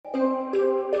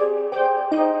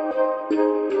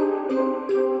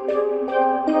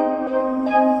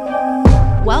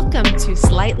to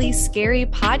Slightly Scary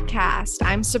Podcast.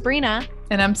 I'm Sabrina.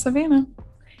 And I'm Savannah.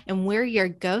 And we're your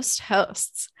ghost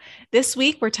hosts. This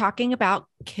week, we're talking about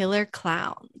killer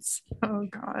clowns. Oh,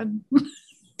 God.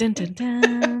 Dun, dun,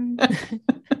 dun.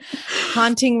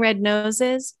 Haunting red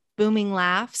noses, booming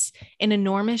laughs, and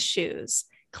enormous shoes.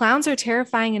 Clowns are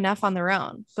terrifying enough on their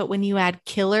own, but when you add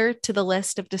killer to the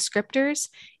list of descriptors,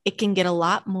 it can get a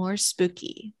lot more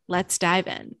spooky. Let's dive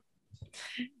in.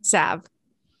 Sav,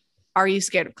 are you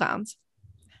scared of clowns?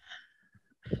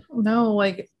 No,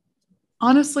 like,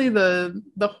 honestly, the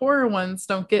horror ones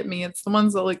don't get me. It's the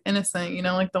ones that look innocent, you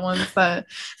know, like the ones that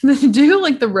do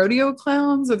like the rodeo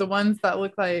clowns, or the ones that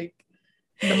look like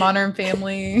the Modern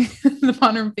Family, the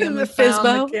Modern Family the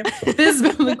Fizbo.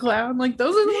 Fizbo the clown. Like,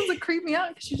 those are the ones that creep me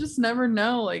out because you just never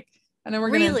know. Like, I know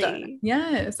we're gonna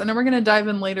yes, I know we're gonna dive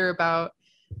in later about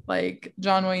like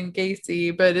John Wayne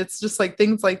Gacy, but it's just like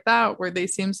things like that where they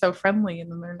seem so friendly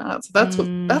and then they're not. So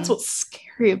that's what's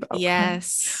scary about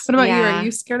yes clowns. What about you? Are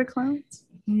you scared of clowns?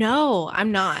 No,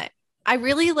 I'm not. I'm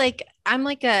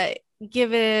like a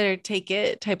give it or take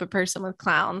it type of person with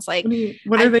clowns. Like,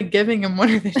 what are they giving and what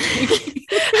are they taking?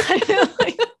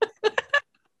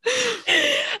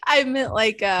 I meant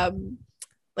like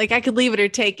I could leave it or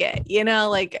take it, you know,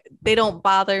 like they don't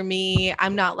bother me.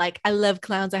 I'm not like, I love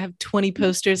clowns. I have 20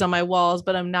 posters on my walls,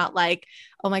 but I'm not like,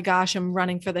 oh my gosh, I'm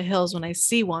running for the hills when I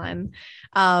see one.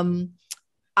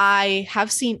 I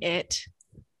have seen it.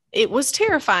 It was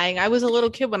terrifying. I was a little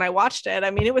kid when I watched it.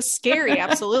 I mean, it was scary.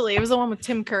 Absolutely. It was the one with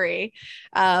Tim Curry,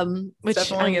 which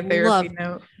definitely a therapy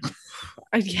note.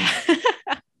 Yeah.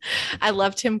 I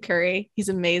love Tim Curry. He's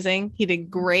amazing. He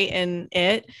did great in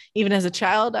it. Even as a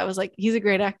child, I was like, he's a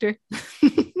great actor.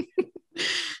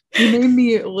 He made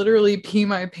me literally pee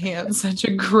my pants. Such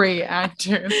a great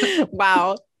actor.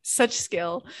 Wow. Such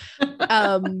skill.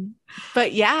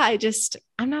 But yeah,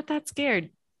 I'm not that scared.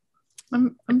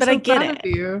 But so I get it.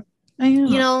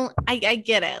 You know, I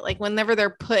get it. Like whenever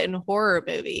they're put in horror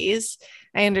movies,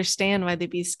 I understand why they'd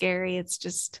be scary.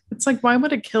 It's like, why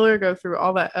would a killer go through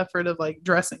all that effort of like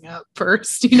dressing up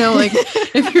first? You know, like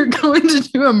if you're going to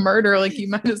do a murder, like you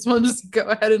might as well just go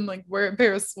ahead and like wear a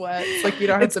pair of sweats. Like you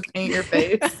don't have to paint your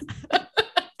face.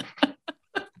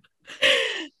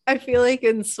 I feel like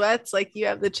in sweats, like you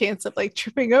have the chance of like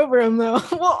tripping over them though.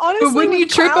 Well, honestly, but when you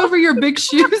trip over your big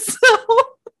shoes,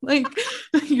 like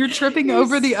you're tripping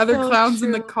over the other clowns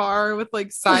in the car with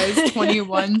like size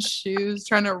 21 shoes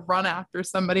trying to run after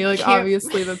somebody. Like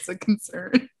obviously that's a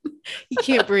concern. You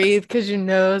can't breathe because your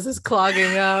nose is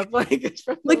clogging up. Like you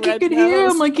can hear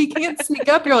him. Like he can't sneak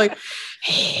up. You're like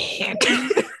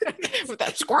with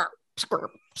that squirt.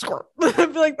 I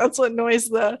feel like that's what noise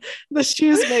the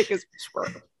shoes make is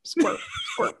squirt.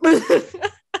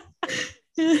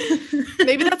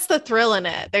 Maybe that's the thrill in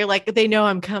it. They're like, they know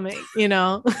I'm coming, you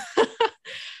know?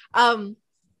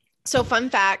 So fun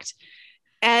fact,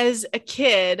 as a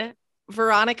kid,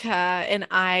 Veronica and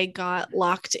I got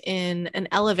locked in an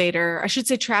elevator. I should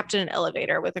say trapped in an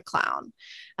elevator with a clown.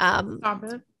 Stop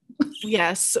it.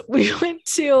 Yes, we went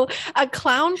to a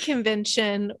clown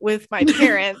convention with my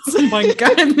parents. Oh my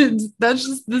God, that's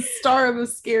just the star of a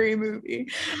scary movie.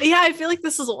 Yeah, I feel like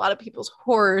this is a lot of people's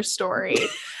horror story.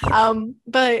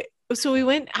 But so we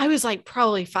went, I was like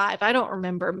probably 5. I don't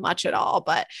remember much at all,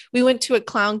 but we went to a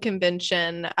clown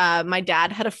convention. My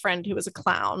dad had a friend who was a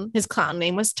clown. His clown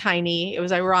name was Tiny. It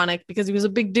was ironic because he was a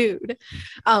big dude.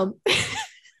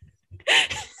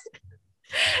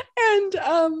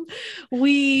 And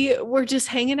we were just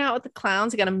hanging out with the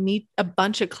clowns. I got to meet a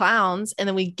bunch of clowns. And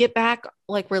then we get back,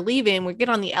 like we're leaving. We get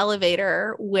on the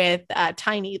elevator with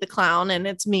Tiny, the clown. And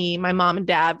it's me, my mom and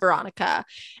dad, Veronica.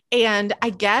 And I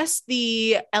guess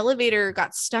the elevator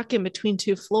got stuck in between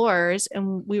 2 floors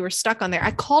and we were stuck on there.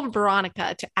 I called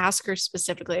Veronica to ask her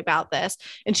specifically about this.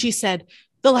 And she said,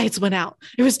 the lights went out.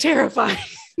 It was terrifying.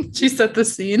 She set the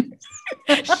scene.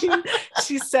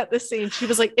 she set the scene. She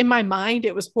was like, in my mind,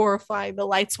 it was horrifying. The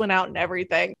lights went out and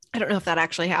everything. I don't know if that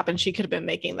actually happened. She could have been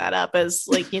making that up as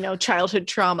like, you know, childhood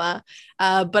trauma.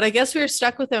 But I guess we were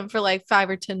stuck with him for like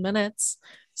 5 or 10 minutes.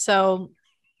 So,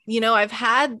 you know, I've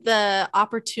had the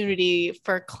opportunity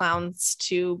for clowns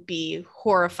to be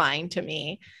horrifying to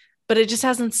me, but it just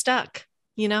hasn't stuck,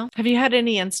 you know? Have you had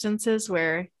any instances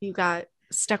where you got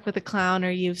stuck with a clown or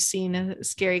you've seen a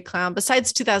scary clown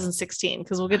besides 2016?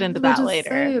 Because we'll get into that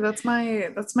later. That's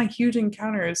my huge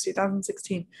encounter is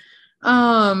 2016.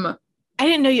 I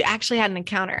didn't know you actually had an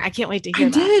encounter. I can't wait to hear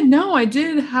that. I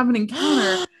did have an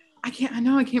encounter. I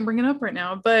can't bring it up right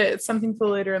now, but it's something for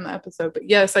later in the episode. But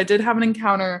yes, I did have an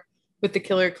encounter with the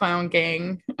killer clown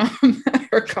gang at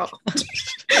our college.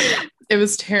 It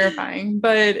was terrifying.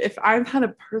 But if I've had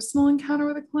a personal encounter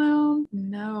with a clown,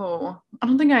 no, I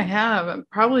don't think I have. I've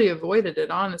probably avoided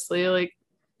it, honestly. Like,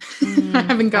 I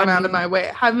haven't gone out of my way.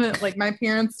 I haven't, like, my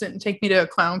parents didn't take me to a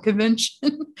clown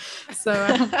convention. So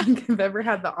I don't think I've ever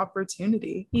had the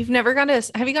opportunity. You've never gone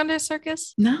to have you gone to a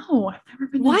circus? No, I've never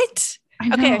been. What?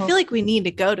 Okay, I feel like we need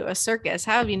to go to a circus.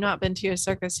 How have you not been to a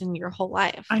circus in your whole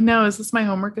life? I know. Is this my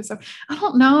homework and stuff? I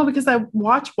don't know, because I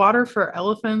watched Water for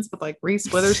Elephants with like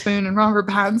Reese Witherspoon and Robert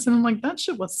Pattinson. I'm like, that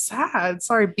shit was sad.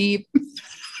 Sorry, beep.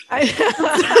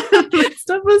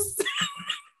 Stuff was.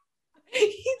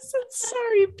 He said,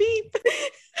 sorry, beep.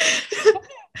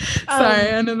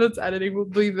 Sorry, I know that's editing. We'll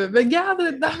believe it. But yeah,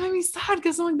 that made me sad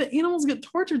because I'm like, the animals get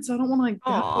tortured, so I don't want to like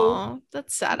go. Aww,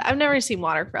 that's sad. I've never seen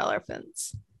Water for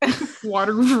Elephants.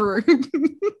 Water for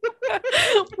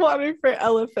Water for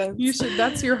Elephants. You should.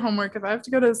 That's your homework. If I have to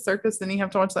go to a circus, then you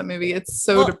have to watch that movie. It's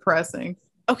so depressing.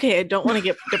 Okay, I don't want to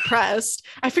get depressed.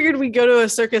 I figured we'd go to a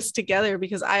circus together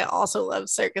because I also love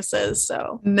circuses.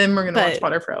 So and then we're gonna watch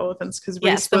Water for Elephants because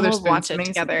we'll watch it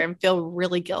together and feel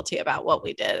really guilty about what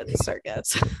we did at the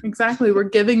circus. Exactly. We're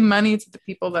giving money to the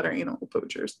people that are animal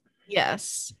poachers.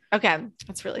 Yes. Okay,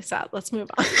 that's really sad. Let's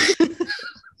move on.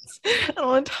 I don't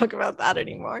want to talk about that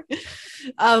anymore.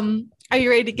 Are you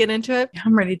ready to get into it? Yeah,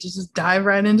 I'm ready to just dive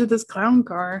right into this clown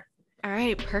car. All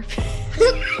right, perfect.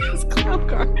 This clown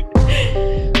car.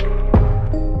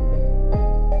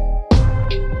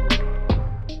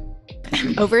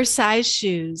 Oversized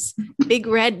shoes, big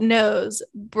red nose,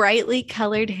 brightly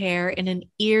colored hair, and an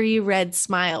eerie red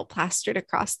smile plastered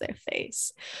across their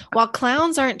face. While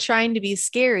clowns aren't trying to be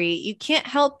scary, you can't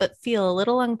help but feel a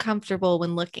little uncomfortable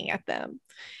when looking at them.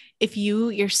 If you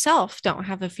yourself don't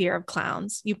have a fear of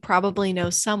clowns, you probably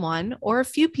know someone or a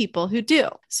few people who do.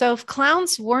 So if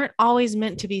clowns weren't always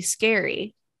meant to be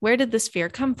scary, where did this fear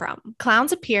come from?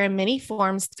 Clowns appear in many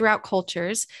forms throughout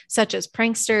cultures, such as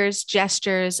pranksters,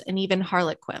 jesters, and even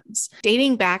harlequins,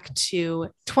 dating back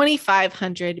to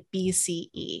 2500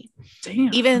 BCE.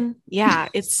 Damn.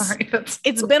 It's okay.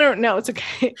 It's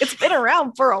been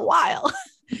around for a while.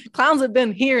 Clowns have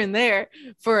been here and there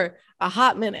for a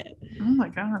hot minute. Oh my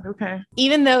God. Okay.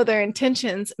 Even though their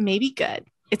intentions may be good,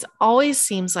 it always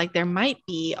seems like there might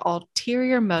be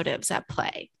ulterior motives at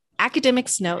play.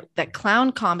 Academics note that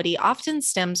clown comedy often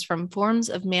stems from forms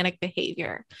of manic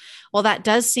behavior. While that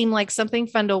does seem like something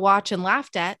fun to watch and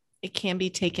laughed at, it can be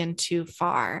taken too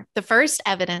far. The first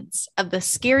evidence of the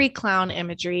scary clown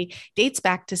imagery dates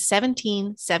back to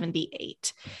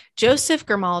 1778. Joseph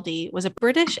Grimaldi was a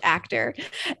British actor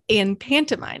and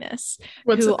pantomimist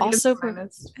who also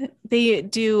they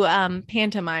do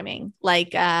pantomiming,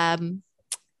 like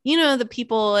the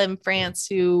people in France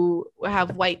who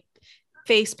have white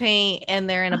face paint and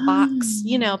they're in a box,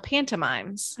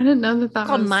 pantomimes. I didn't know that it's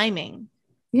called miming.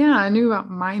 Yeah, I knew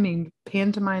about miming.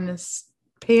 Pantomimist.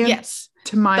 Yes.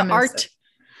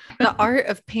 The art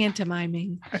of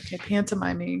pantomiming. Okay,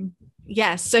 pantomiming.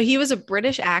 Yes. So he was a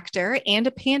British actor and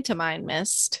a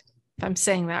pantomimist, if I'm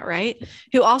saying that right,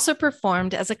 who also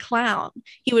performed as a clown.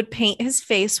 He would paint his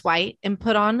face white and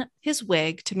put on his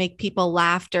wig to make people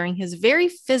laugh during his very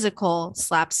physical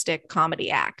slapstick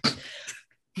comedy act.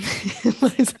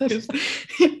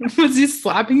 Was he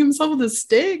slapping himself with a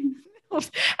stick?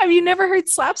 Have you never heard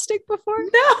slapstick before?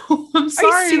 No, I'm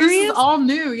sorry. This is all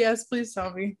new. Yes, please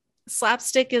tell me.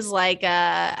 Slapstick is like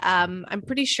I'm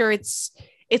pretty sure it's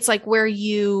like where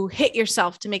you hit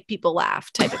yourself to make people laugh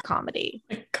type of comedy.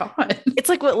 Oh my God. It's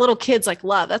like what little kids like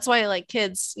love. That's why like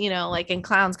kids, and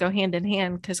clowns go hand in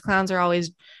hand because clowns are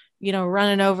always,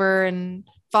 running over and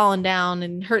falling down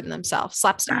and hurting themselves.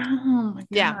 Slapstick. Oh my God.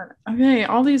 Yeah. Okay.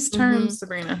 All these terms,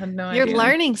 Sabrina, I had no idea. You're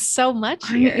learning so much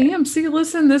here. I am. See,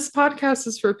 listen, this podcast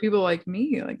is for people like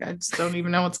me. Like, I just don't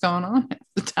even know what's going on at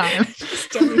the time.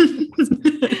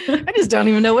 I just don't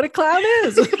even know what a clown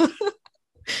is. What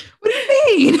do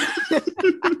you mean?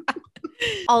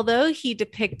 Although he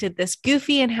depicted this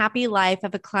goofy and happy life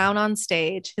of a clown on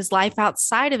stage, his life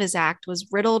outside of his act was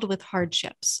riddled with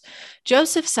hardships.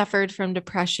 Joseph suffered from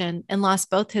depression and lost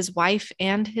both his wife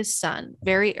and his son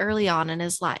very early on in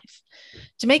his life.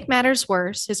 To make matters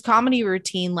worse, his comedy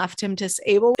routine left him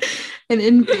disabled and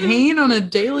in pain on a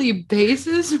daily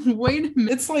basis. Wait a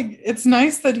minute. It's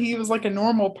nice that he was like a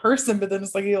normal person, but then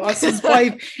it's like he lost his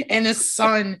wife and his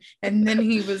son, and then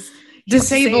he was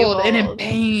disabled and in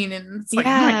pain, and it's like, oh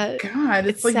my God,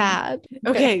 it's like sad.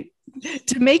 Okay.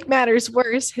 To make matters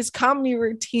worse, his comedy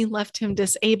routine left him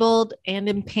disabled and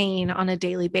in pain on a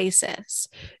daily basis.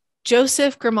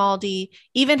 Joseph Grimaldi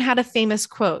even had a famous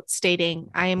quote stating,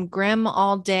 "I am grim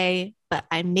all day, but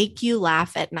I make you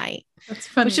laugh at night." That's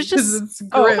funny. Which is just it's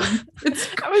grim.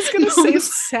 I was gonna say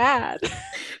sad.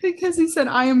 Because he said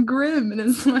I am Grim and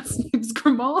his last name's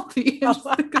Grimaldi. I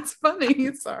just think it's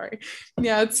funny. Sorry.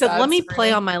 Yeah, it's said, let me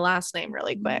play on my last name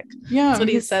really quick. Yeah. That's what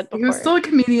he said before. He was still a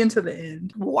comedian to the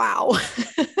end. Wow.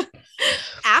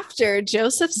 After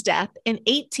Joseph's death in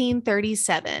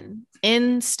 1837,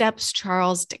 in steps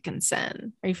Charles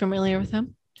Dickinson. Are you familiar with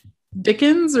him?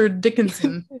 Dickens or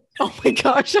Dickinson? Oh my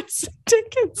gosh, I said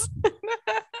Dickinson.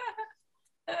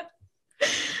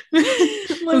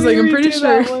 I was like, I'm pretty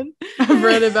sure I've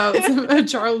read about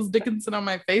Charles Dickinson on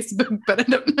my Facebook, but I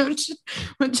don't know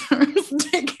what Charles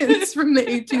Dickens from the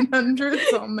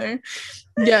 1800s on there.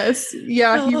 Yes.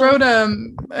 Yeah. He wrote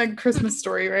a Christmas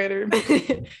story writer.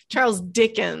 Charles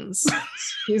Dickens.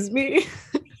 Excuse me.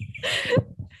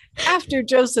 After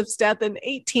Joseph's death in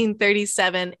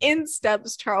 1837, in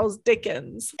steps Charles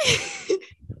Dickens.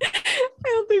 I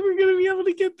don't think we're going to be able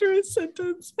to get through a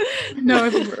sentence. No,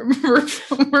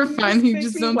 we're fine. You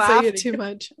just don't say it too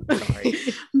much.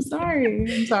 I'm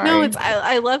sorry. No,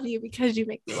 I love you because you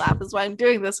make me laugh. That's why I'm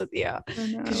doing this with you.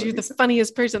 Because you're the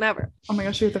funniest person ever. Oh my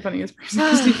gosh, you're the funniest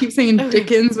person. You keep saying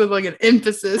Dickens with like an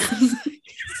emphasis.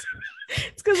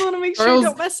 It's because I want to make sure you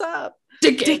don't mess up.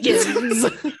 Dickens.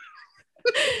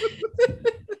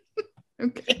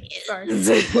 Okay, sorry.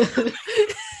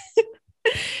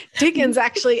 Dickens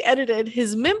actually edited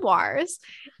his memoirs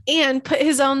and put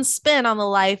his own spin on the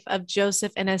life of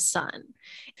Joseph and his son.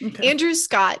 Okay. Andrew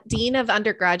Scott, Dean of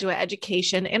Undergraduate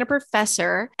Education and a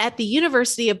professor at the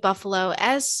University of Buffalo,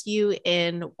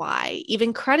 SUNY,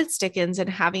 even credits Dickens in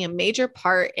having a major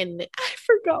part in, I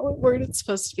forgot what word it's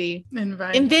supposed to be.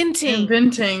 Inventing.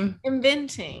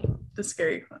 The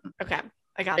scary one. Okay.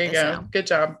 I got there this now. Good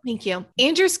job. Thank you.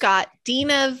 Andrew Scott,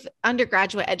 Dean of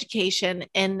Undergraduate Education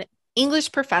and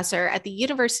English professor at the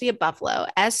University of Buffalo,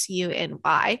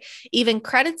 SUNY, even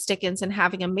credits Dickens in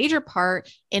having a major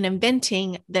part in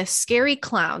inventing the scary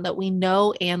clown that we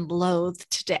know and loathe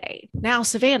today. Now,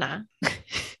 Savannah.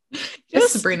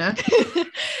 Yes, Sabrina.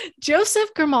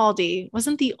 Joseph Grimaldi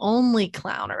wasn't the only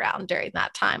clown around during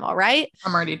that time, all right?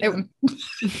 I'm already done.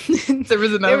 There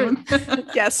was another one.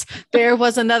 Yes, there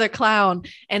was another clown,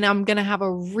 and I'm going to have a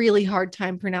really hard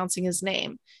time pronouncing his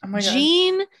name. Oh my God.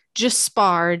 Jean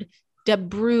Gaspard de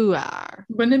Bruard.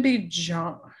 Wouldn't it be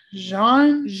Jean?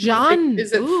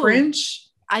 Is it French?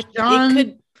 It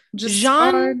could.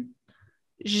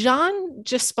 Jean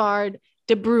Gaspard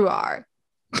de Bruard.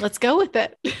 Let's go with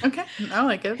it. Okay, I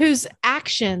like it. Whose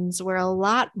actions were a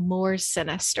lot more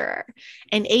sinister.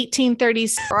 In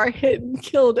 1830s, hit and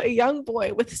killed a young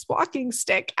boy with his walking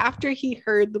stick after he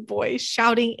heard the boy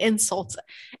shouting insults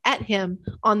at him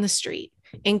on the street.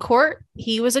 In court,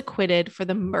 he was acquitted for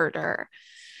the murder.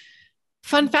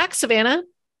 Fun fact, Savannah,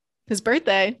 his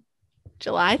birthday,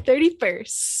 July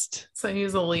 31st. So he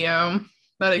was a Leo.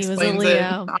 That explains it.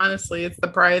 Honestly, it's the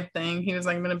pride thing. He was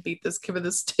like, I'm going to beat this kid with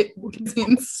a stick because he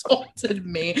insulted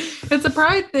me. It's a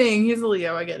pride thing. He's a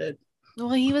Leo. I get it.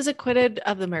 Well, he was acquitted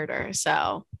of the murder.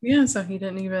 So yeah, so he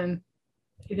didn't even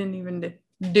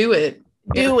do it.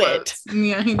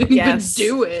 Yeah, he didn't even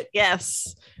do it.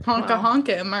 Yes.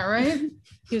 Honka, am I right?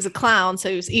 He was a clown, so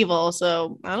he was evil.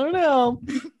 So I don't know.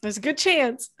 There's a good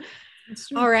chance.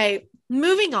 All right.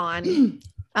 Moving on.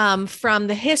 From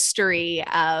the history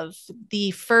of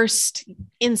the first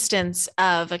instance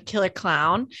of a killer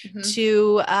clown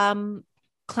to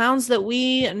clowns that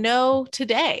we know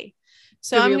today.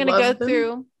 So I'm going to go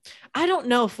through. I don't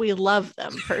know if we love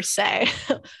them per se.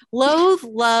 Loathe,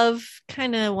 love,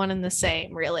 kind of one and the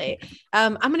same, really.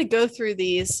 I'm going to go through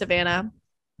these, Savannah,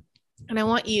 and I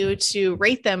want you to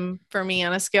rate them for me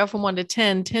on a scale from 1 to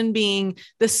 10, 10 being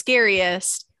the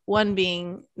scariest, 1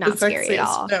 being not scary at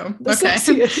all. No. Okay. This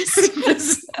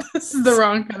is the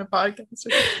wrong kind of podcast.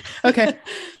 Okay.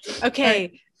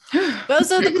 Okay.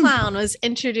 Bozo the Clown was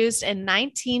introduced in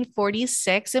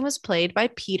 1946 and was played by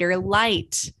Peter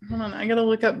Light. Hold on. I got to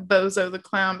look up Bozo the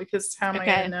Clown because how am I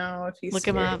going to know if he's Look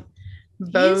him up.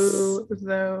 Bozo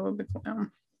the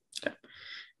Clown. Okay.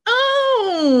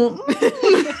 Oh!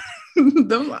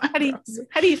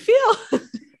 How do you feel?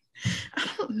 I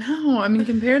don't know. I mean,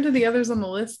 compared to the others on the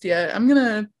list yet, I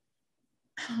don't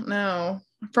know.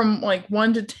 From like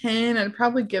 1 to 10, I'd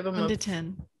probably give him 1 to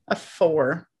 10. A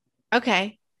 4.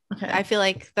 Okay. I feel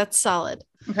like that's solid.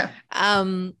 Okay.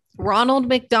 Ronald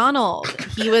McDonald.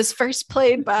 He was first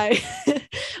played by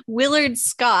Willard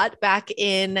Scott back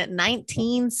in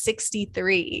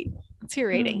 1963. What's your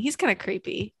rating? He's kind of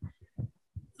creepy.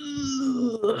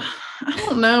 I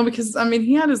don't know because I mean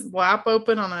he had his lap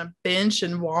open on a bench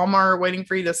in Walmart waiting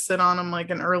for you to sit on him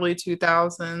like in early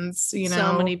 2000s, you know.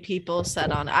 So many people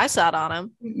sat on it. I sat on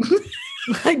him.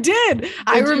 I did.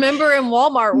 I remember in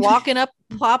Walmart walking up,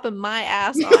 plopping my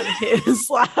ass on his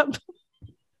lap.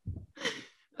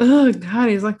 Oh God,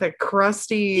 he's like the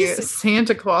crusty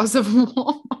Santa Claus of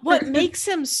Walmart. What makes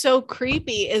him so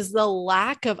creepy is the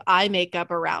lack of eye makeup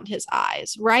around his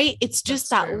eyes, right? It's just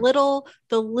the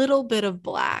little bit of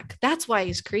black. That's why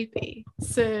he's creepy.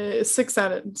 6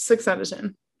 out of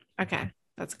 10. Okay,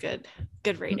 that's good.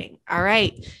 Good rating. All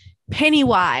right.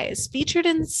 Pennywise, featured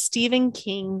in Stephen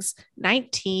King's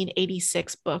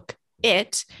 1986 book,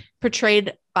 It,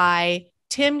 portrayed by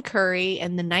Tim Curry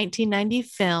in the 1990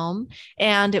 film,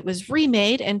 and it was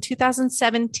remade in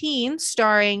 2017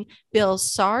 starring Bill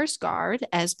Skarsgård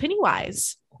as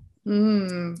Pennywise.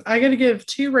 I gotta give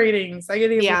 2 ratings. I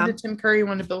gotta give one to Tim Curry,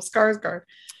 one to Bill Skarsgård.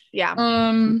 Yeah.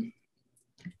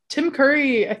 Tim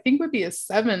Curry, I think, would be a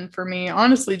 7 for me,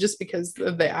 honestly, just because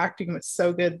the acting was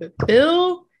so good. But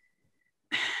Bill,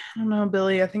 I don't know,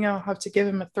 Billy, I think I'll have to give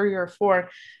him a 3 or a 4.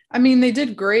 I mean, they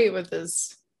did great with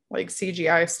his like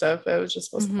CGI stuff. It was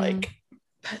just wasn't like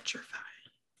petrifying.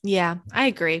 Yeah, I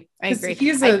agree.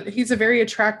 He's a very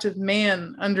attractive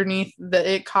man underneath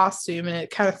the It costume, and it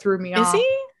kind of threw me off. Is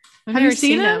he? Have you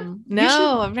seen him?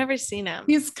 No, I've never seen him.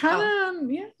 He's kind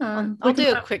of I'll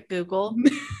do a quick Google.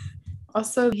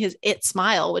 Also, his It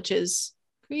smile, which is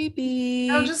creepy.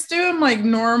 I'll just do him like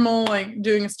normal, like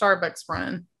doing a Starbucks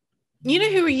run. You know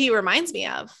who he reminds me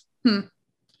of?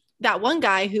 That one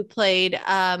guy who played,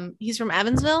 he's from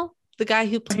Evansville. The guy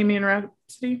who played Bohemian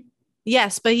Rhapsody.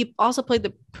 Yes, but he also played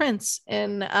the prince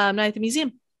in Night at the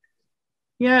Museum.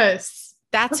 Yes.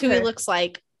 That's who he looks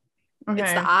like. Okay.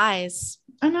 It's the eyes.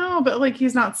 I know, but like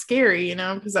he's not scary, you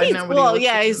know, because I know what he looks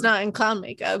like. He's not in clown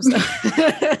makeup. So.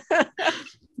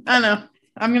 I know.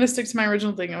 I'm gonna stick to my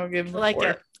original thing. I'll give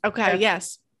it. Okay,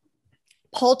 yes.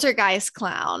 Poltergeist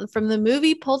clown from the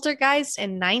movie Poltergeist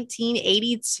in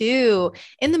 1982.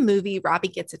 In the movie, Robbie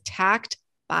gets attacked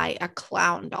by a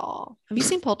clown doll. Have you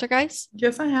seen Poltergeist?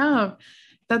 Yes, I have.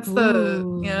 That's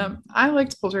I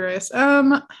liked Poltergeist.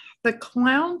 The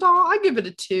clown doll, I give it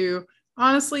a 2.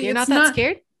 Honestly, you're not that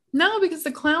scared? No, because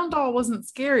the clown doll wasn't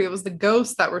scary. It was the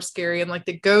ghosts that were scary, and like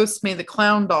the ghosts made the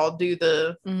clown doll do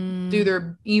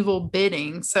their evil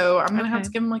bidding. So I'm gonna have to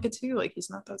give him like a 2. Like he's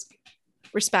not that scary.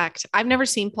 Respect. I've never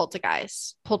seen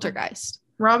Poltergeist.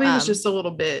 Robbie was just a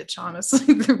little bitch,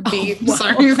 honestly. Beep.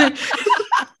 Sorry.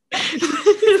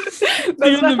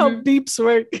 That's not how beeps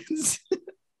work. It's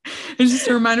just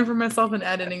a reminder for myself in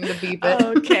editing to beep it.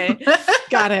 Okay.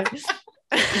 Got it.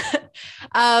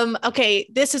 Okay,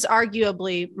 this is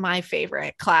arguably my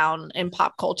favorite clown in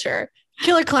pop culture.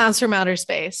 Killer Clowns from Outer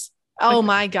Space. Oh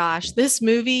my gosh, this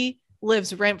movie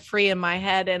lives rent-free in my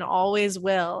head and always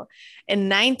will. A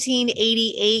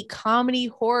 1988 comedy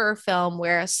horror film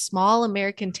where a small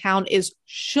American town is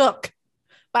shook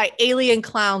by alien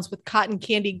clowns with cotton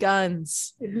candy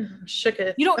guns. Shook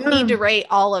it. You don't need to rate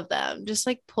all of them. Just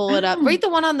like pull it up. Rate the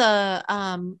one on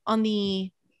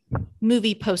the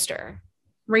movie poster.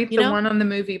 Rate the one on the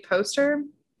movie poster?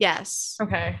 Yes.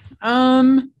 Okay.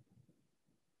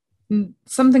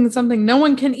 Something. No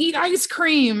one can eat ice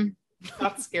cream.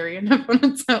 That's scary enough on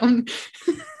its own.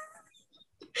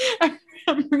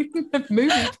 I'm reading the movie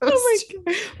poster. Oh my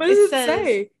God. What does it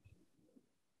say?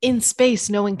 In space,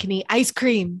 no one can eat ice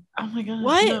cream. Oh my God.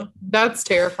 What? No. That's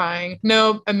terrifying.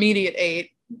 No, immediate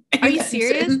 8. Are you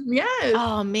serious? Yes.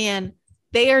 Oh man.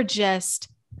 They are just.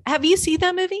 Have you seen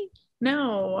that movie?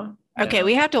 No. Okay,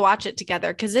 we have to watch it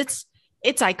together because it's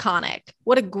iconic.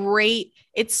 What a great,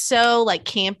 it's so like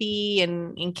campy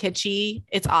and kitschy.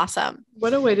 It's awesome.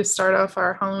 What a way to start off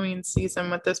our Halloween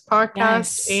season with this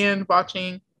podcast and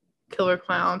watching Killer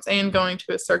Clowns and going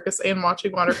to a circus and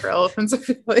watching Water for Elephants. I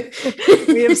feel like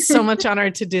we have so much on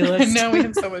our to-do list. I know we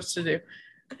have so much to do.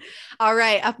 All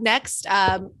right, up next,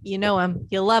 you know him,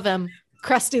 you love him.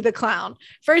 Krusty the Clown,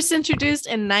 first introduced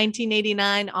in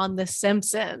 1989 on The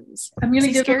Simpsons. I'm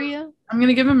gonna give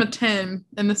him a 10,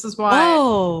 and this is why.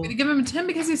 I'm gonna give him a 10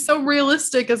 because he's so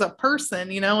realistic as a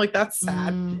person. You know, like that's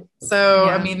sad. So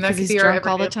I mean, that could be drunk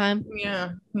all the time.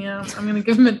 Yeah. I'm gonna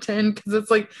give him a 10 because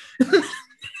it's like the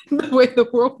way the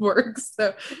world works.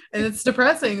 So, and it's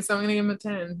depressing. So I'm gonna give him a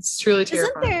 10. It's truly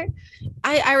terrifying.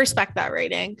 I respect that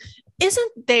rating.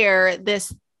 Isn't there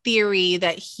this theory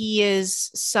that he is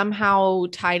somehow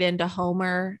tied into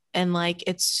Homer and like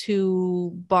it's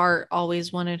who Bart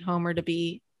always wanted Homer to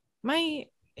be? Am I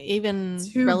even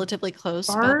relatively close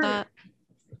about that?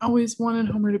 Always wanted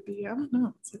Homer to be. I don't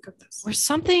know. Let's look up this. Or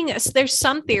something. There's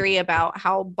some theory about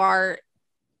how Bart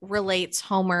relates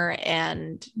Homer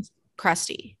and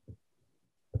Krusty.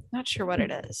 Not sure what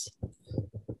it is.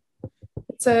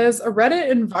 says a Reddit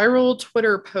and viral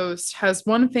Twitter post has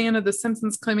one fan of The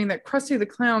Simpsons claiming that Krusty the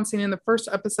Clown, seen in the first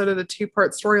episode of the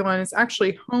two-part storyline, is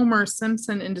actually Homer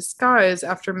Simpson in disguise.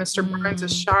 After Mr. Burns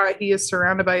is shot, he is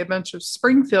surrounded by a bunch of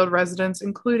Springfield residents,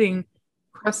 including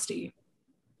Krusty.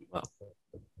 Well,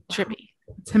 trippy.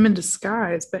 It's him in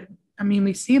disguise, but I mean,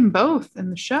 we see them both in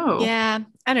the show. Yeah,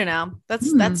 I don't know.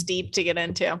 That's deep to get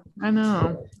into. I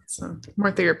know. So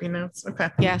more therapy notes. Okay.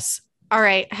 Yes. All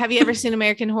right. Have you ever seen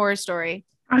American Horror Story?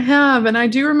 I have, and I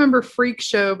do remember Freak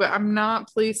Show, but I'm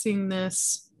not placing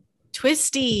this.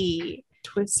 Twisty.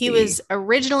 He was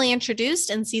originally introduced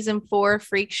in season 4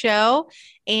 Freak Show,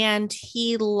 and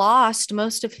he lost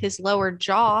most of his lower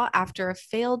jaw after a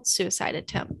failed suicide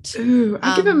attempt. Ooh,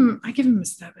 I give him a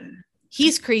 7.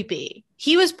 He's creepy.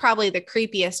 He was probably the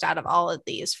creepiest out of all of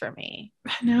these for me.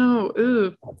 I know.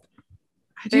 Ooh.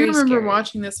 I do remember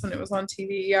watching this when it was on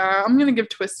TV. Yeah, I'm gonna give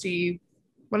Twisty.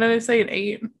 What did I say? An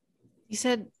 8? You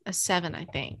said a 7, I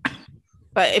think.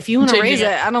 But if you want to raise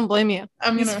it, I don't blame you.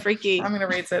 He's freaky. I'm gonna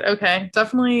raise it. Okay,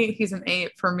 definitely, he's an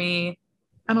 8 for me.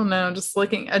 I don't know, just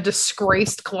looking a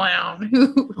disgraced clown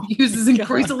who uses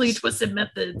increasingly twisted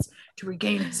methods to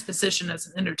regain his position as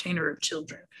an entertainer of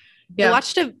children. Yeah,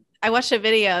 I watched a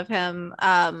video of him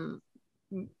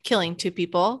killing 2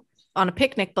 people on a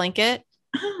picnic blanket.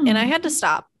 And I had to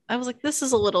stop. I was like, this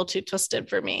is a little too twisted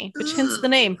for me, which hence the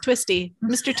name Twisty,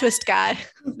 Mr. Twist Guy.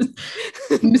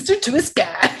 Mr. Twist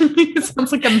Guy.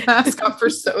 Sounds like a mascot for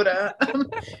soda.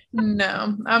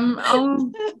 No, I'm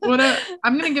gonna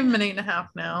give him an 8.5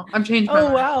 now. I'm changing my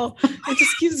mind. Wow. It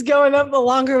just keeps going up the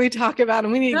longer we talk about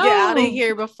him. We need to get out of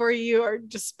here before you are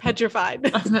just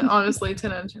petrified. Honestly,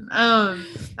 10 out of 10.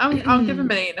 I'll give him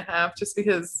an 8.5 just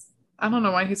because I don't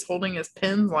know why he's holding his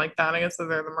pins like that. I guess they're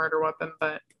the murder weapon,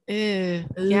 but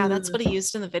yeah, that's what he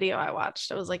used in the video I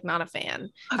watched. I was like, not a fan.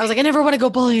 Okay. I was like, I never want to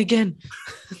go bowling again.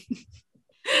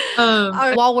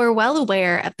 While we're well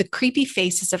aware of the creepy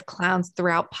faces of clowns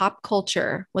throughout pop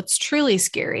culture, what's truly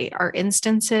scary are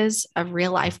instances of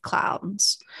real life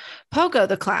clowns. Pogo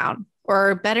the Clown,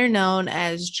 or better known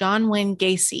as John Wayne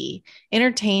Gacy,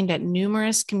 entertained at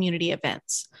numerous community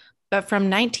events. But from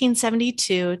 1972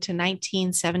 to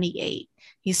 1978,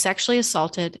 he sexually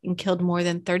assaulted and killed more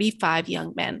than 35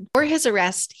 young men. For his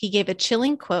arrest, he gave a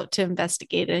chilling quote to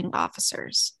investigating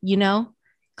officers. You know,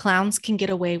 clowns can get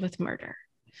away with murder.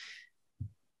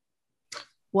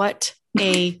 What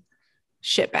a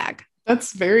shitbag.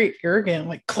 That's very arrogant.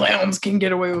 Like, clowns can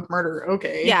get away with murder.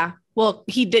 Okay. Yeah. Well,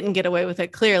 he didn't get away with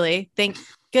it, clearly. Thank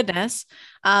goodness.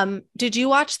 Did you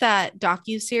watch that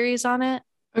docuseries on it?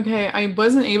 Okay, I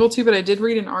wasn't able to, but I did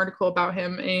read an article about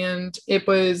him, and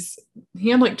he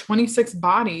had like 26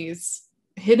 bodies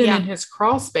hidden in his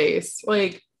crawl space.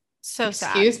 Like, so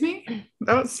sad. Excuse me?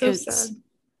 That was so sad.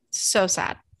 So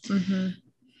sad.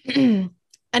 Mm-hmm.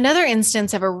 Another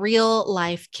instance of a real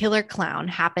life killer clown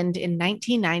happened in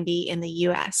 1990 in the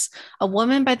US. A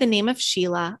woman by the name of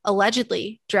Sheila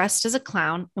allegedly dressed as a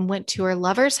clown and went to her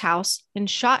lover's house and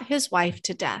shot his wife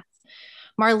to death.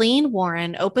 Marlene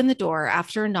Warren opened the door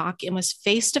after a knock and was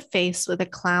face to face with a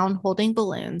clown holding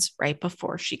balloons right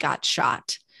before she got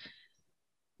shot.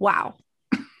 Wow.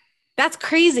 That's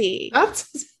crazy. That's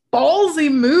a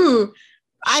ballsy move.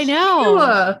 I know.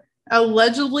 Sheila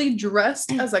allegedly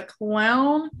dressed as a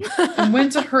clown and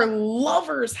went to her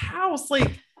lover's house.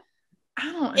 Like,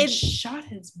 I don't know, and shot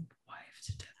his wife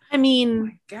to death. I mean, oh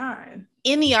my God.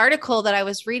 In the article that I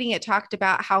was reading, it talked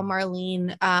about how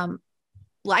Marlene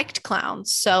liked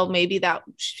clowns, so maybe that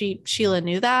Sheila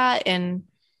knew that, and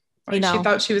she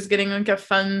thought she was getting like a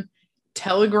fun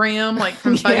telegram like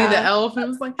from Buddy the Elf, and it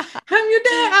was like, I'm your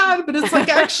dad, but it's like,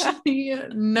 actually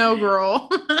no, girl.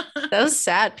 That was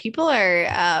sad. People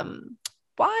are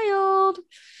wild.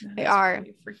 They are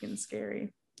freaking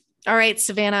scary. All right,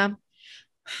 Savannah,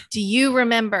 do you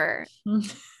remember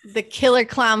the killer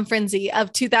clown frenzy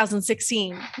of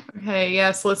 2016? Okay,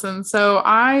 yes, listen. So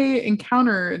I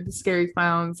encountered the scary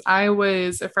clowns. I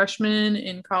was a freshman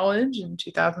in college in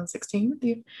 2016 with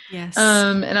you. Yes.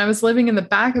 And I was living in the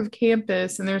back of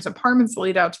campus, and there's apartments that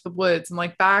lead out to the woods. And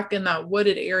like back in that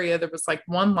wooded area, there was like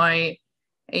one light,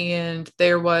 and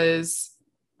there was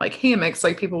like hammocks,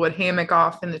 like people would hammock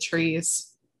off in the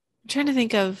trees. I'm trying to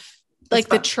think of like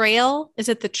the trail. Is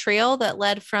it the trail that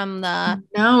led from the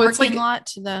parking lot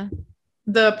to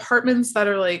the apartments that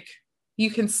are like,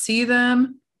 you can see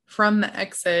them from the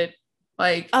exit,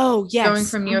 like, oh yes, going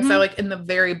from USI, like in the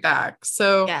very back.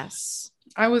 So yes,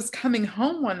 I was coming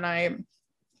home one night.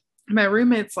 My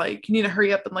roommate's like, you need to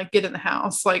hurry up and like get in the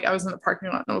house. Like, I was in the parking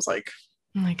lot, and I was like,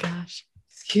 oh my gosh,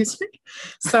 excuse me.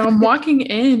 So I'm walking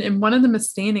in, and one of them is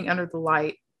standing under the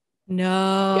light.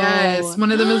 No. Yes,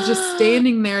 one of them is just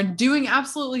standing there doing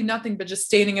absolutely nothing but just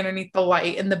standing underneath the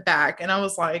light in the back. And I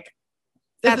was like,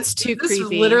 that's too this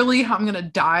creepy. Is literally how I'm gonna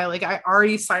die. Like, I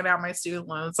already signed out my student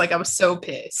loans. Like, I was so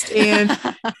pissed. And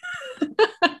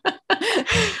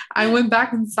I went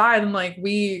back inside and like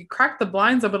we cracked the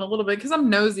blinds open a little bit because I'm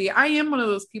nosy. I am one of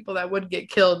those people that would get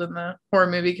killed in the horror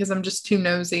movie because I'm just too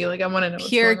nosy. Like, I want to know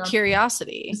pure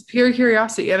curiosity. It's pure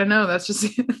curiosity. I don't know. That's just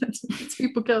that's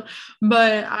people kill.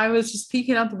 But I was just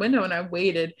peeking out the window and I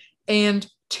waited, and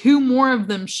 2 more of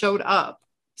them showed up.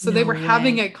 So they were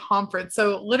having a conference.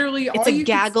 So literally, it's a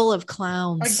gaggle of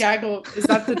clowns. A gaggle. Is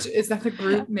that the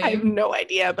group name? I have no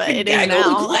idea, but it is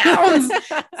now. Clowns.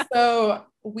 So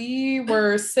we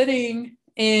were sitting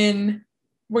on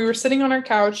our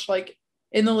couch, like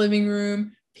in the living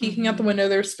room, peeking out the window.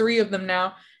 There's 3 of them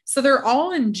now. So they're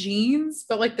all in jeans,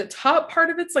 but like the top part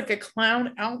of it's like a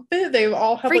clown outfit. They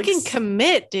all have freaking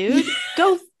commit, dude.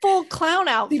 Go full clown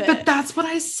outfit. But that's what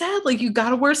I said. Like, you got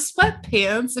to wear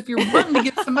sweatpants if you're wanting to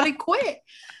get somebody quick.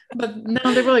 But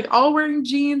no, they were like all wearing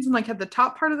jeans and like had the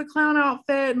top part of the clown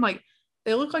outfit, and like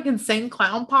they look like insane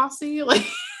clown posse. Like,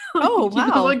 oh wow,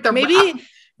 you know, like maybe.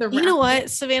 You know what,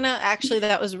 Savannah? Actually,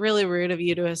 that was really rude of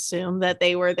you to assume that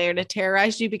they were there to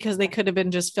terrorize you, because they could have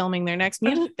been just filming their next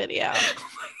music video.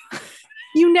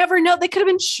 You never know. They could have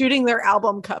been shooting their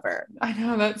album cover. I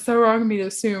know, that's so wrong of me to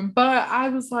assume. But I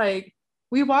was like,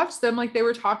 we watched them like they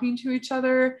were talking to each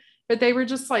other, but they were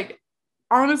just like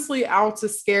honestly out to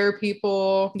scare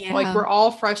people. Yeah. Like, we're all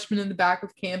freshmen in the back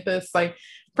of campus. Like,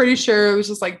 pretty sure it was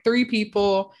just like 3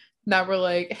 people that were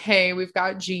like, hey, we've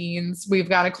got jeans, we've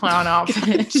got a clown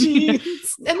outfit.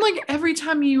 And like every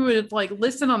time you would like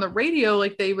listen on the radio,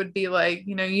 like they would be like,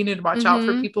 you know, you need to watch out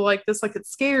for people like this, like it's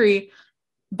scary.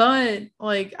 But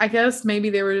like, I guess maybe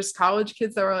they were just college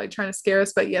kids that were like trying to scare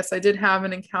us. But yes, I did have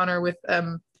an encounter with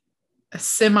a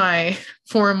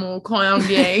semi-formal clown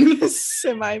gang.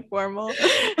 Semi-formal.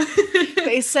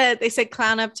 They said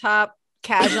clown up top,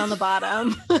 cash on the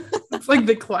bottom. It's like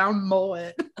the clown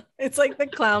mullet. It's like the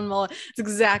clown mullet. It's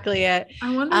exactly it.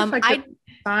 I wonder if I could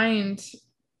find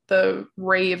the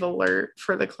rave alert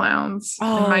for the clowns in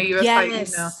my USI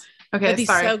email. Okay, that'd be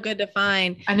so good to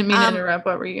find. I didn't mean to interrupt.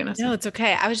 What were you gonna say? No, it's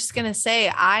okay. I was just gonna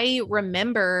say, I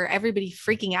remember everybody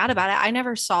freaking out about it. I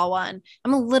never saw one.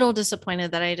 I'm a little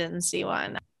disappointed that I didn't see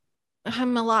one.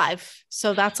 I'm alive,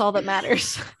 so that's all that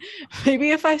matters.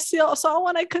 Maybe if I saw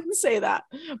one, I couldn't say that.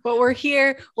 But we're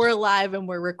here, we're alive, and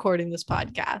we're recording this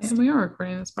podcast. And we are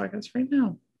recording this podcast right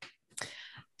now.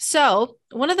 So,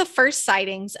 one of the first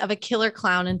sightings of a killer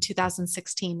clown in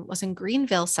 2016 was in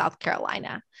Greenville, South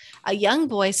Carolina. A young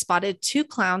boy spotted 2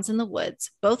 clowns in the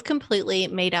woods, both completely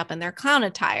made up in their clown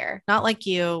attire. Not like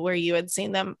you, where you had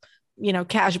seen them, you know,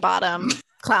 cash bottom,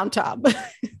 clown top.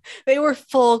 They were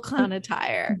full clown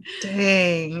attire.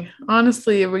 Dang.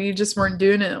 Honestly, you just weren't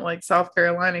doing it like South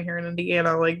Carolina here in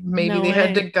Indiana. Like, maybe they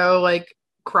had to go like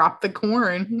crop the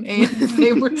corn, and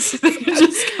they would just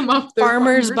come up there.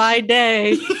 Farmers by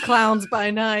day, clowns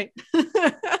by night.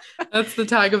 That's the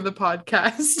tag of the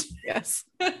podcast. Yes.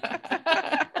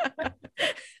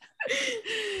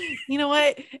 You know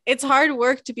what? It's hard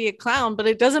work to be a clown, but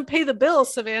it doesn't pay the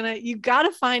bills, Savannah. You got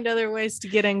to find other ways to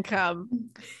get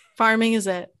income. Farming is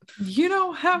it. You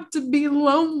don't have to be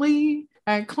lonely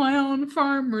at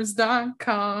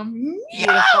clownfarmers.com.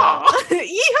 Yeah.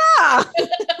 Yeehaw!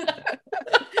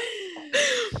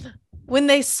 When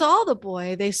they saw the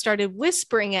boy, they started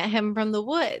whispering at him from the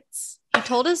woods. He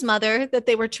told his mother that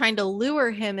they were trying to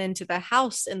lure him into the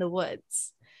house in the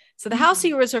woods. So the house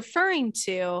he was referring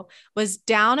to was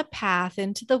down a path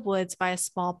into the woods by a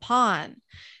small pond.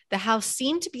 The house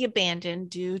seemed to be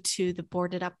abandoned due to the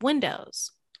boarded up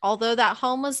windows, although that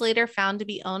home was later found to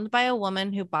be owned by a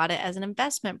woman who bought it as an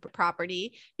investment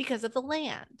property because of the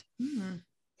land.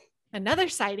 Another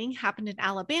sighting happened in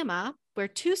Alabama, where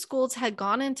 2 schools had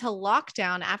gone into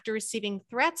lockdown after receiving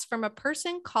threats from a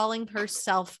person calling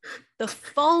herself the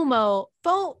FOMO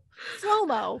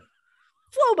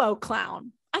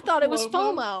clown. I thought it was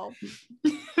FOMO.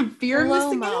 Fear of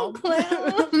missing out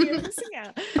clown. Fear of missing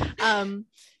out.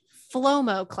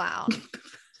 Flomo clown.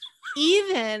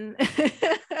 Even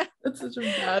that's such a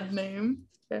bad name.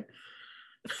 Okay.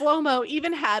 Flomo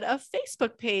even had a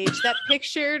Facebook page that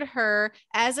pictured her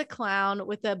as a clown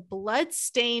with a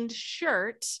blood-stained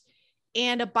shirt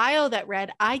and a bio that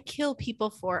read, "I kill people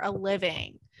for a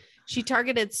living." She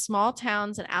targeted small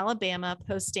towns in Alabama,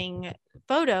 posting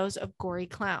photos of gory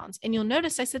clowns. And you'll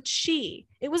notice I said she.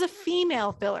 It was a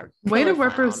female filler. Way to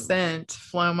represent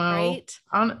Flomo. Right?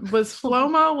 Was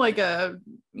Flomo like a,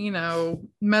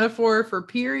 metaphor for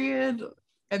period?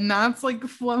 And that's like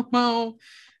Flomo.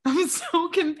 I'm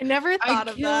so I never thought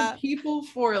of kill that. people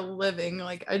for a living.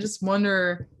 Like, I just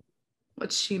wonder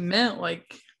what she meant.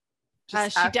 Like,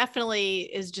 she definitely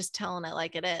is just telling it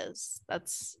like it is.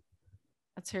 That's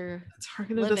her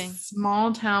targeted living. A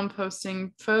small town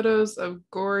posting photos of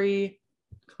gory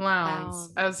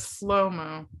clowns as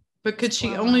slow-mo. But could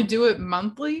she only do it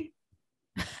monthly?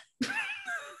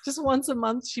 Just once a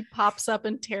month, she pops up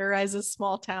and terrorizes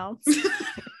small towns,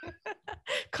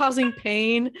 causing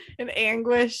pain and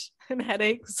anguish and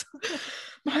headaches.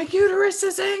 My uterus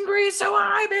is angry, so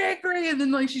I'm angry. And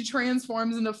then like she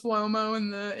transforms into Flomo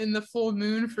in the full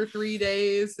moon for 3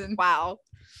 days. And wow.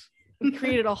 We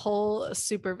created a whole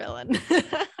super villain.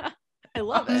 I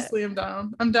love Honestly, I'm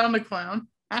down. I'm down to clown.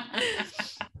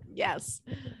 Yes.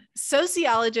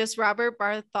 Sociologist Robert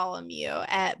Bartholomew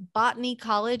at Botany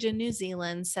College in New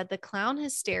Zealand said the clown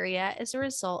hysteria is a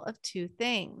result of two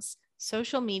things: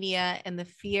 social media and the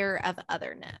fear of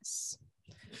otherness.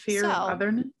 Fear of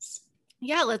otherness?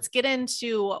 Yeah, let's get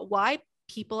into why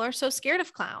people are so scared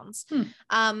of clowns.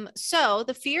 So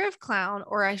the fear of clown,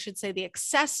 or I should say the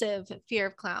excessive fear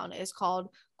of clown, is called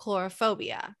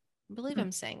chlorophobia. I believe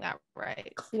I'm saying that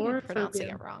right. I'm pronouncing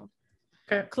it wrong.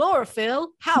 Okay.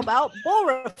 Chlorophyll. How about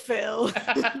borophyll?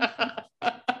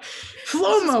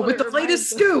 Flomo with the latest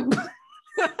scoop.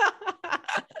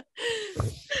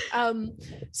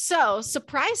 So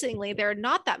surprisingly, there are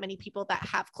not that many people that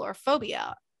have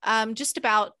chlorophobia. Just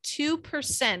about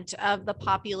 2% of the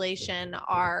population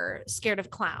are scared of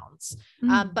clowns,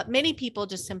 but many people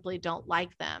just simply don't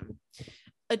like them.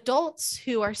 Adults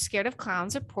who are scared of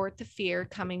clowns report the fear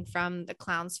coming from the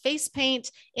clown's face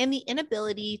paint and the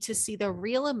inability to see the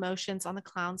real emotions on the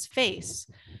clown's face.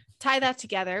 Tie that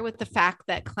together with the fact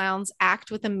that clowns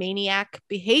act with a maniac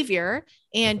behavior,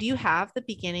 and you have the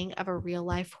beginning of a real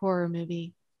life horror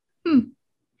movie.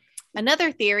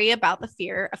 Another theory about the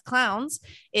fear of clowns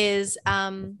is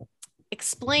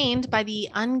explained by the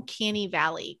uncanny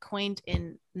valley, coined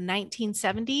in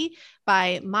 1970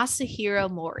 by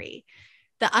Masahiro Mori.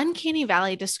 The uncanny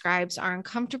valley describes our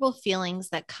uncomfortable feelings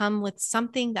that come with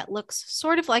something that looks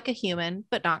sort of like a human,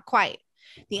 but not quite.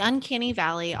 The uncanny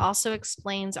valley also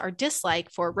explains our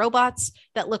dislike for robots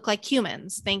that look like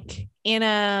humans. Think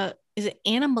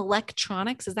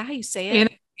animelectronics. Is that how you say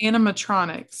it?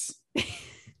 Animatronics.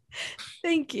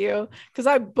 Thank you, because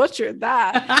I butchered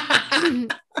that.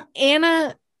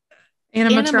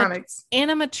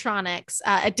 Animatronics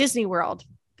at Disney World.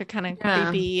 They're kind of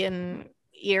creepy and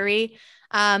eerie.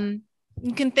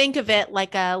 You can think of it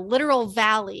like a literal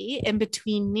valley in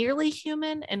between nearly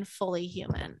human and fully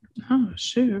human. Oh,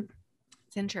 shoot.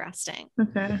 It's interesting.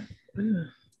 Okay.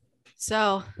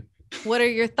 So, what are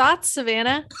your thoughts,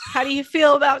 Savannah? How do you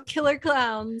feel about killer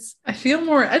clowns? I feel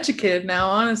more educated now,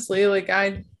 honestly. Like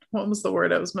what was the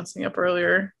word I was messing up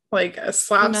earlier? Like a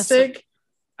slapstick.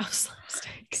 Oh,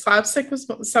 slapstick. Slapstick was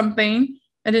something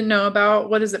I didn't know about.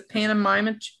 What is it?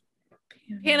 Pantomime.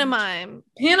 Yes.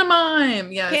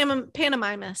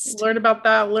 Pantomimist. Learned about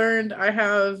that. Learned I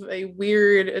have a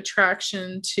weird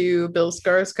attraction to Bill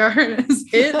Skarsgård as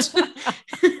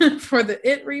It for the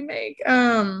It remake.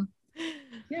 Yeah,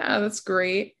 that's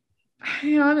great.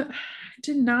 I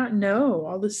did not know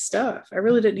all this stuff. I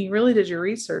really didn't. You really did your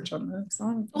research on this.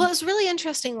 Well, it's really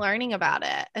interesting learning about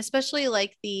it, especially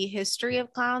like the history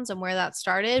of clowns and where that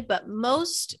started. But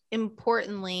most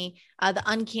importantly, the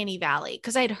uncanny valley,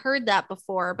 because I'd heard that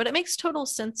before, but it makes total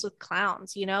sense with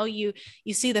clowns. You know, you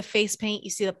see the face paint, you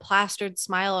see the plastered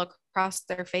smile across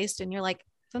their face, and you're like,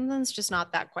 something's just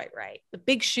not that quite right. The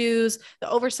big shoes, the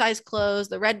oversized clothes,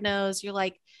 the red nose. You're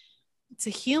like, it's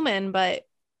a human, but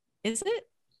is it?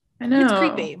 I know. It's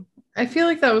creepy. I feel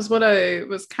like that was what I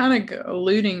was kind of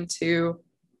alluding to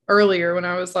earlier when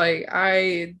I was like,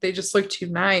 they just look too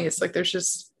nice. Like there's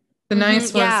just the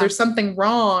nice ones. There's something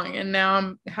wrong. And now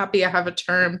I'm happy I have a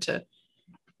term to,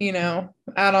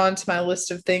 add on to my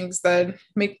list of things that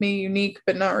make me unique,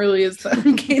 but not really as the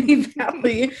uncanny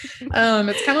valley.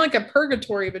 It's kind of like a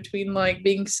purgatory between like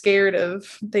being scared of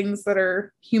things that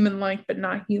are human-like, but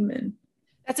not human.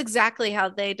 That's exactly how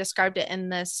they described it in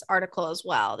this article as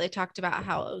well. They talked about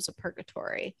how it was a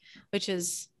purgatory, which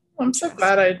is. I'm so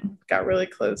glad I got really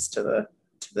close to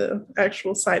the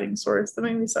actual sighting source. That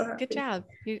made me so happy. Good job.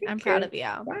 I'm proud of you.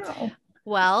 Wow.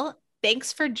 Well,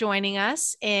 thanks for joining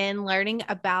us in learning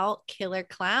about killer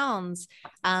clowns.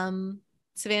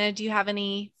 Savannah, do you have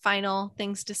any final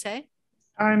things to say?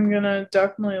 I'm gonna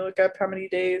definitely look up how many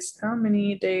days are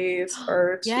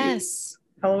to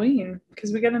Halloween,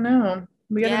 because we gotta know.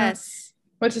 We gotta know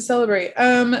what to celebrate.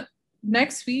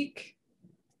 Next week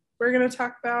we're gonna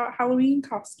talk about Halloween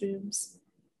costumes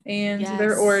and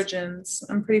their origins.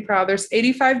 I'm pretty proud. There's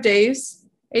 85 days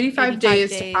 85 days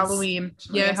to Halloween.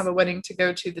 Yeah, have a wedding to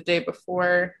go to the day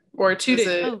before, or choose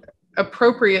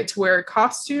appropriate to wear a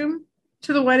costume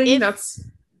to the wedding.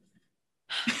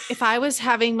 If I was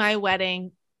having my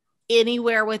wedding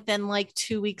anywhere within like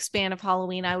 2 week span of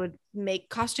Halloween, I would make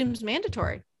costumes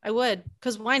mandatory. I would,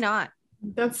 because why not?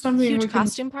 That's something huge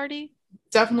costume party.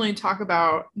 Definitely talk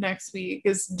about next week.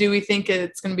 Is do we think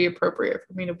it's going to be appropriate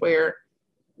for me to wear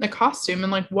a costume,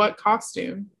 and like what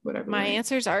costume? Whatever. My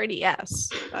answer is already yes.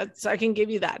 I can give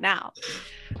you that now.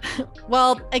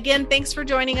 Well, again, thanks for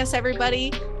joining us,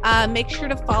 everybody. Make sure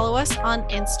to follow us on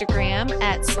Instagram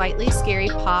at Slightly Scary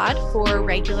Pod for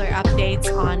regular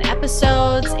updates on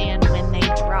episodes and when they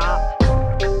drop.